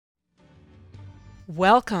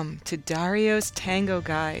Welcome to Dario's Tango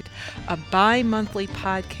Guide, a bi-monthly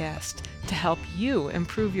podcast to help you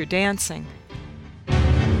improve your dancing.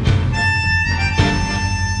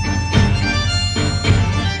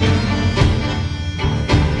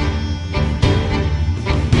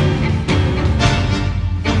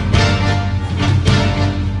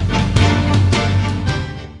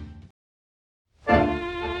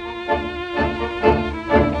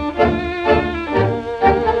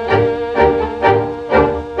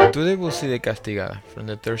 Today we'll see the castigada from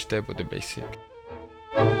the third step of the basic.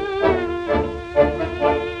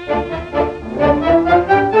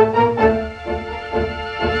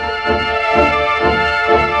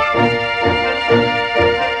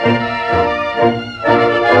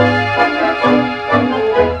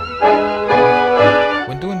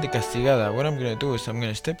 When doing the castigada, what I'm going to do is I'm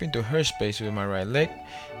going to step into her space with my right leg,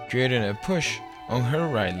 creating a push on her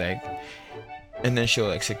right leg, and then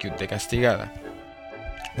she'll execute the castigada.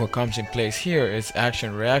 What comes in place here is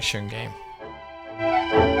action-reaction game.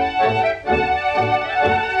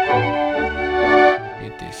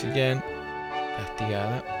 Hit this again,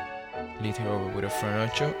 castigada, lead her over with a front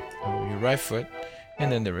ocho over your right foot, and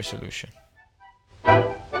then the resolution.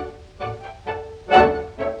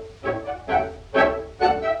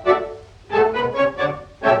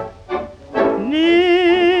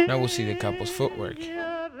 Now we'll see the couple's footwork.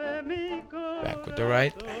 Back with the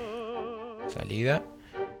right, salida,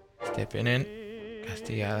 stepping in,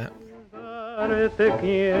 castigada.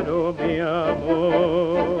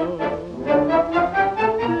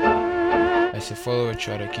 As a follower,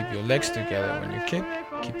 try to keep your legs together when you kick,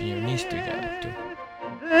 keeping your knees together too.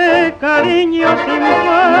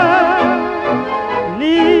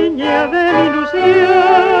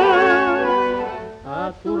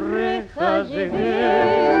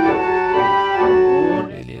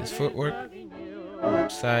 Really is footwork,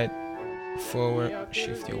 side, forward,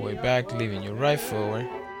 shift your way back, leaving your right forward.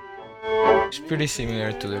 It's pretty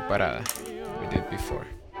similar to the parada we did before.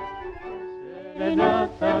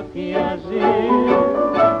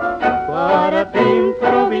 Para ti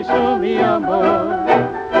improviso mi amor,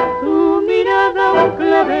 tu mirada un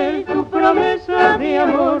clavel, tu promesa de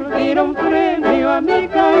amor dieron premio a mi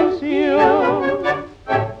canción.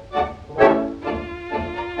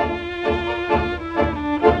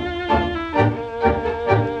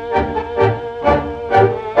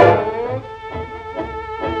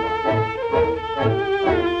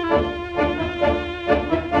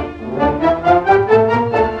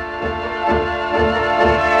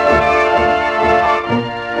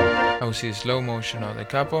 See slow motion of the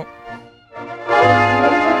capo.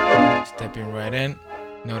 Stepping right in.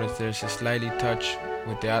 Notice there's a slightly touch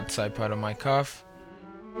with the outside part of my cuff.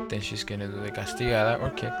 Then she's gonna do the castigada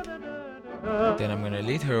or kick. Then I'm gonna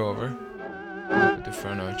lead her over with the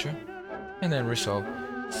front ocho, and then resolve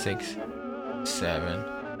 6, 7,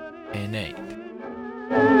 and 8.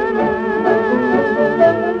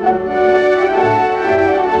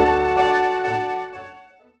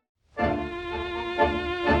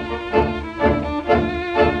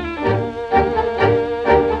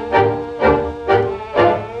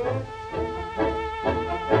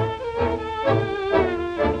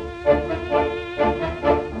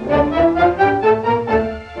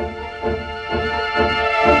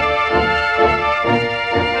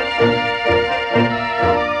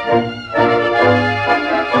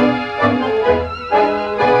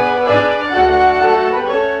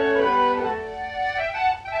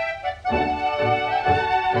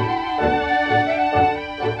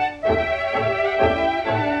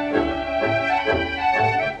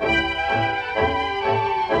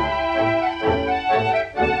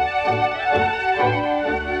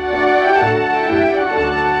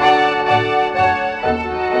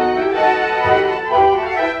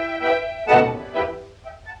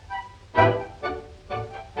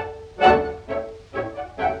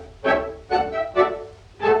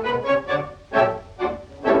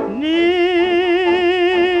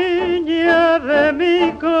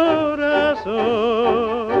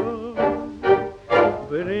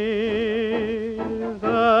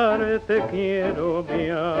 Te quiero, mi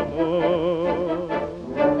amor.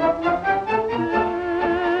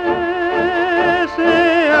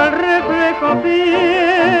 Sea el reflejo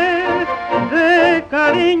fiel de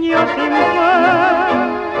cariño sin par,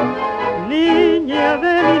 niña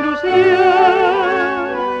de mi ilusión.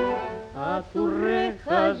 A tu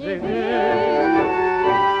reja llegué.